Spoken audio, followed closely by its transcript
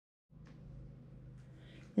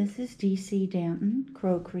This is DC Danton,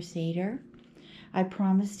 Crow Crusader. I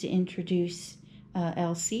promised to introduce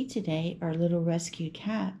Elsie today, our little rescue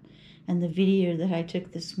cat, and the video that I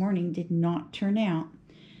took this morning did not turn out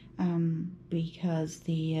because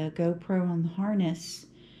the GoPro on the harness,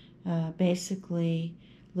 basically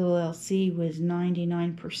little Elsie was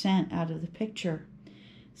 99% out of the picture.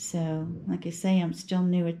 So, like I say, I'm still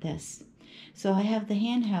new at this. So I have the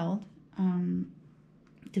handheld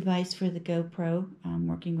device for the GoPro. I'm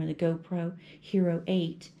working with a GoPro Hero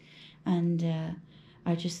 8, and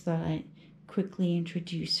I just thought I'd quickly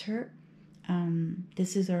introduce her.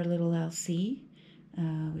 This is our little Elsie,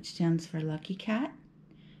 which stands for Lucky Cat.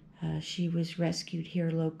 She was rescued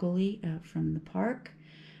here locally from the park,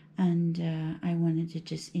 and I wanted to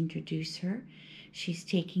just introduce her. She's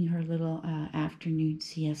taking her little afternoon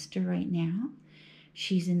siesta right now.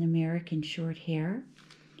 She's an American short hair,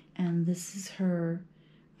 and this is her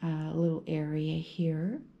little area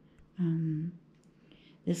here.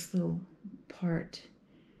 This little part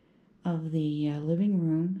of the living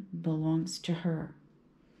room belongs to her,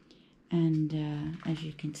 and as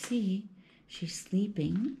you can see, she's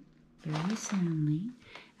sleeping very soundly.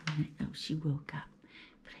 Oh, she woke up,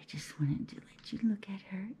 but I just wanted to let you look at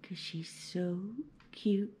her because she's so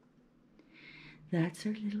cute. That's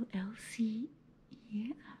our little Elsie.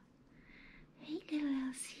 Yeah. Hey, little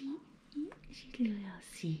Elsie. She's little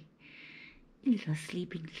Elsie. Little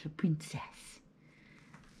sleeping little princess.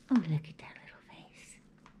 Oh, look at that little face.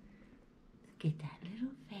 Look at that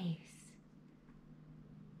little face.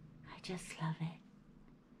 I just love it.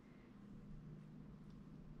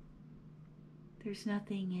 There's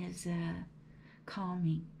nothing as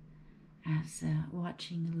calming as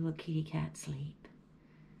watching a little kitty cat sleep.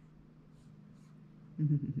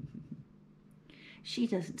 She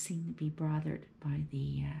doesn't seem to be bothered by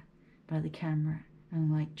the camera,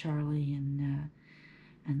 unlike Charlie and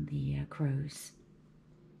the crows.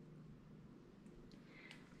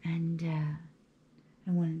 And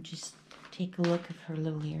I want to just take a look at her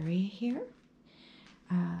little area here.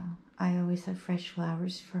 I always have fresh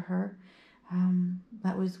flowers for her.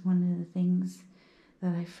 That was one of the things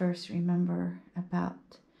that I first remember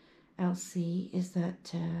about Elsie, is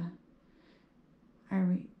that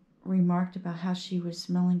I remarked about how she was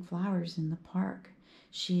smelling flowers in the park.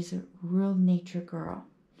 She's a real nature girl.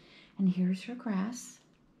 And here's her grass.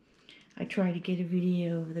 I try to get a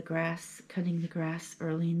video of the grass, cutting the grass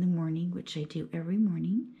early in the morning, which I do every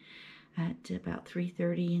morning at about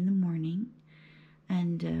 3:30 in the morning.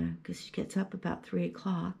 And because she gets up about 3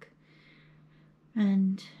 o'clock.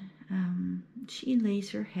 And she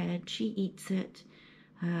lays her head, she eats it.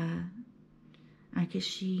 I guess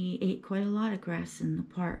she ate quite a lot of grass in the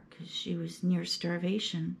park because she was near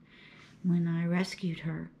starvation when I rescued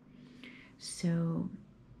her. So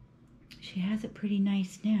she has it pretty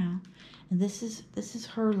nice now. And this is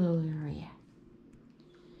her little area.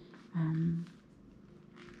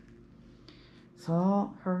 It's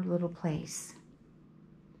all her little place.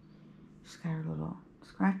 She's got her little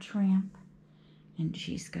scratch ramp, and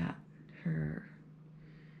she's got her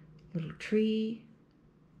little tree.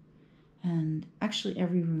 And actually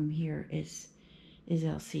every room here is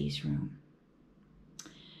Elsie's room.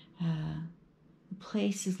 The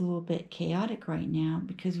place is a little bit chaotic right now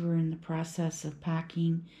because we're in the process of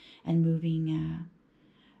packing and moving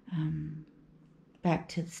back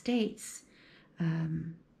to the States.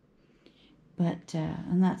 And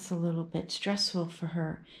that's a little bit stressful for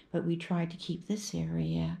her, but we try to keep this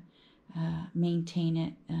area, maintain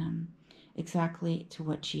it exactly to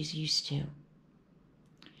what she's used to.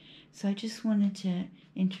 So I just wanted to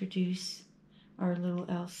introduce our little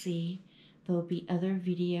Elsie. There'll be other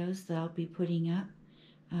videos that I'll be putting up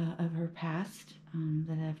of her past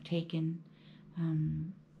that I've taken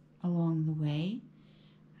along the way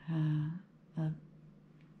of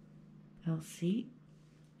Elsie.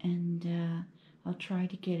 And I'll try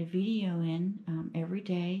to get a video in every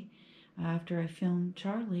day after I film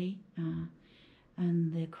Charlie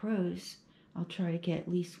and the crows. I'll try to get at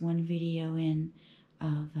least one video in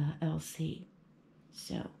of Elsie,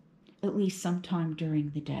 so at least sometime during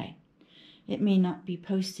the day. It may not be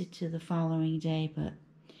posted to the following day, but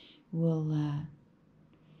we'll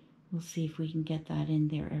see if we can get that in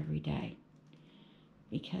there every day,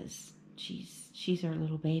 because she's our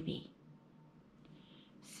little baby.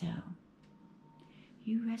 So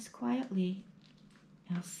you rest quietly,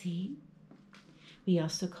 Elsie. We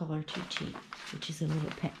also call her Chi-Chi, which is a little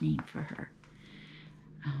pet name for her.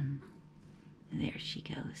 There she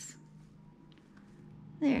goes.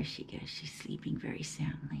 There she goes. She's sleeping very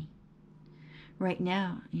soundly. Right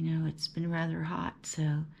now, you know, it's been rather hot,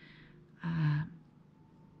 so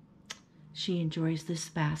she enjoys this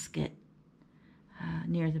basket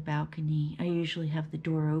near the balcony. I usually have the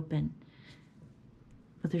door open,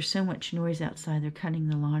 but there's so much noise outside. They're cutting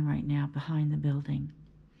the lawn right now behind the building.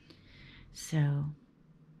 So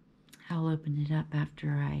I'll open it up after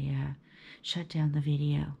I shut down the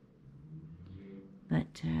video.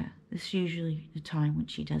 But this is usually the time when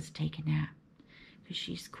she does take a nap, because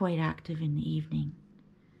she's quite active in the evening.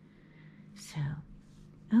 So,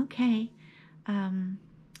 okay.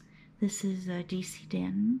 This is DC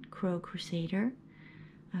Danton, Crow Crusader,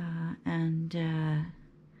 and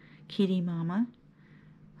Kitty Mama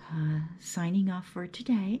signing off for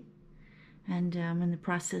today. And I'm in the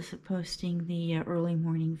process of posting the early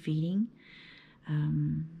morning feeding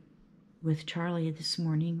with Charlie this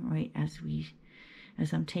morning, right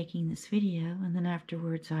as I'm taking this video, and then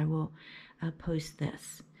afterwards I will post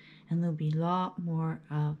this, and there'll be a lot more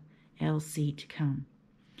of Elsie to come.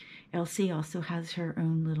 Elsie also has her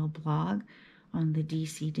own little blog on the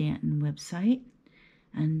DC Danton website,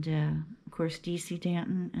 and of course DC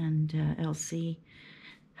Danton and Elsie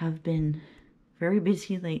have been very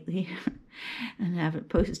busy lately and haven't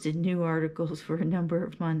posted new articles for a number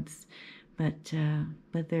of months, but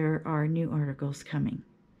there are new articles coming,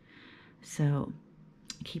 so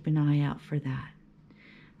keep an eye out for that.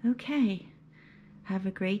 Okay, have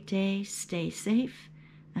a great day, stay safe,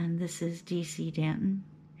 and this is DC Danton,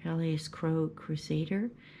 alias Crow Crusader,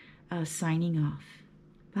 signing off.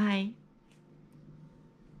 Bye.